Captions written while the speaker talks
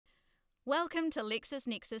Welcome to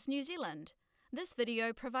LexisNexis New Zealand. This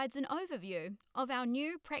video provides an overview of our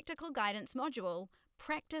new practical guidance module,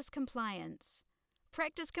 Practice Compliance.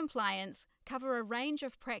 Practice Compliance cover a range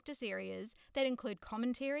of practice areas that include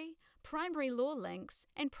commentary, primary law links,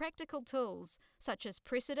 and practical tools such as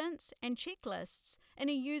precedents and checklists in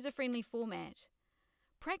a user-friendly format.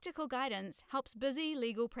 Practical guidance helps busy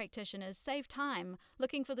legal practitioners save time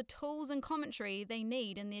looking for the tools and commentary they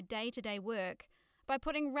need in their day-to-day work by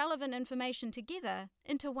putting relevant information together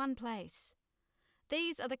into one place.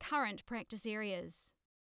 These are the current practice areas.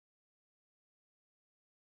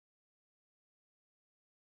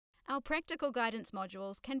 Our practical guidance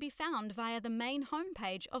modules can be found via the main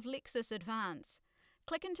homepage of Lexis Advance.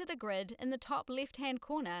 Click into the grid in the top left-hand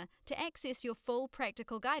corner to access your full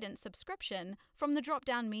practical guidance subscription from the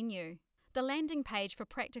drop-down menu. The landing page for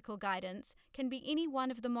practical guidance can be any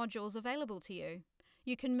one of the modules available to you.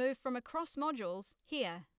 You can move from across modules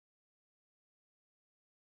here.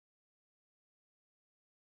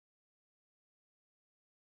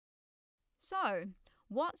 So,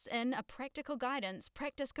 what's in a Practical Guidance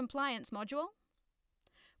Practice Compliance module?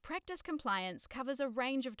 Practice Compliance covers a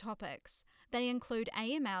range of topics. They include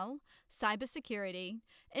AML, cybersecurity,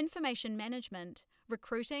 information management,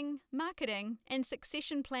 recruiting, marketing, and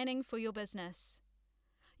succession planning for your business.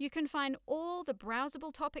 You can find all the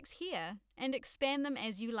browsable topics here and expand them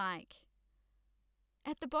as you like.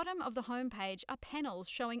 At the bottom of the homepage are panels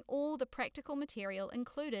showing all the practical material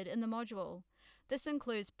included in the module. This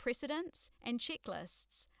includes precedents and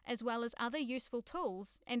checklists, as well as other useful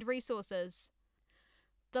tools and resources.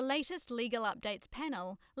 The latest legal updates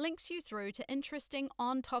panel links you through to interesting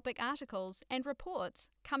on-topic articles and reports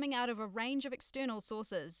coming out of a range of external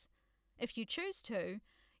sources. If you choose to,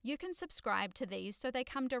 you can subscribe to these so they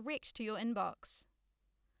come direct to your inbox.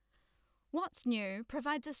 What's New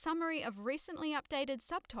provides a summary of recently updated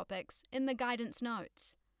subtopics in the guidance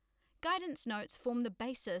notes. Guidance notes form the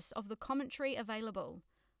basis of the commentary available,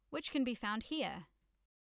 which can be found here.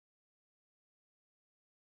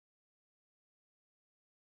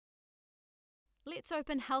 Let's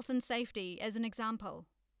open health and safety as an example.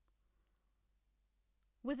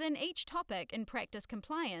 Within each topic in Practice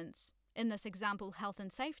Compliance, in this example health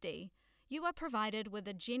and safety, you are provided with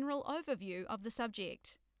a general overview of the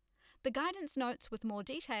subject. The guidance notes with more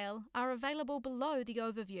detail are available below the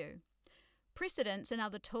overview. Precedents and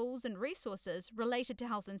other tools and resources related to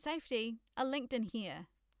health and safety are linked in here.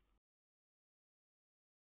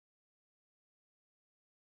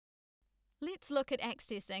 Let's look at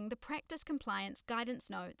accessing the Practice Compliance Guidance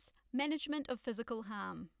Notes, Management of Physical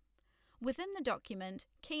Harm. Within the document,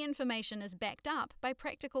 key information is backed up by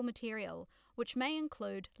practical material, which may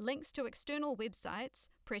include links to external websites,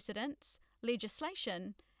 precedents,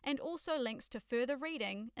 legislation, and also links to further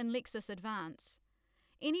reading in Lexis Advance.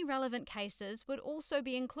 Any relevant cases would also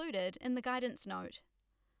be included in the guidance note.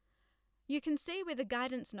 You can see where the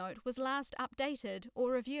guidance note was last updated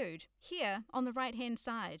or reviewed, here on the right-hand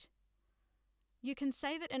side. You can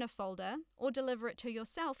save it in a folder or deliver it to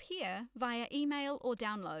yourself here via email or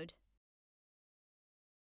download.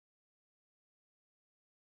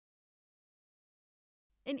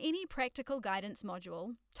 In any practical guidance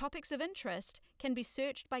module, topics of interest can be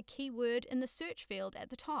searched by keyword in the search field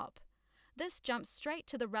at the top. This jumps straight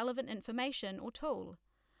to the relevant information or tool.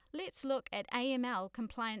 Let's look at AML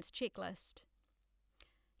Compliance Checklist.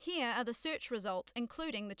 Here are the search results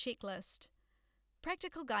including the checklist.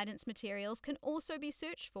 Practical guidance materials can also be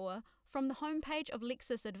searched for from the homepage of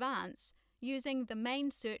Lexis Advance using the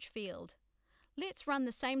main search field. Let's run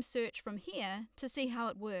the same search from here to see how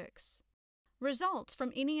it works. Results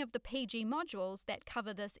from any of the PG modules that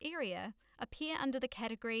cover this area appear under the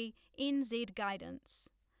category NZ Guidance.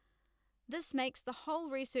 This makes the whole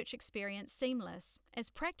research experience seamless,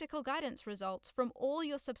 as practical guidance results from all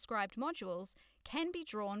your subscribed modules can be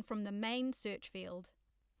drawn from the main search field.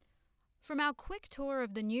 From our quick tour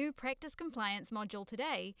of the new Practice Compliance module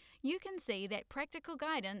today, you can see that Practical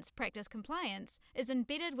Guidance Practice Compliance is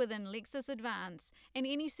embedded within Lexis Advance and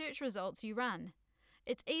any search results you run.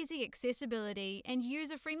 Its easy accessibility and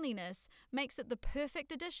user-friendliness makes it the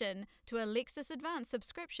perfect addition to a Lexis Advance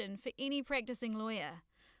subscription for any practicing lawyer.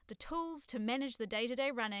 The tools to manage the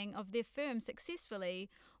day-to-day running of their firm successfully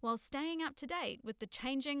while staying up to date with the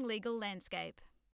changing legal landscape.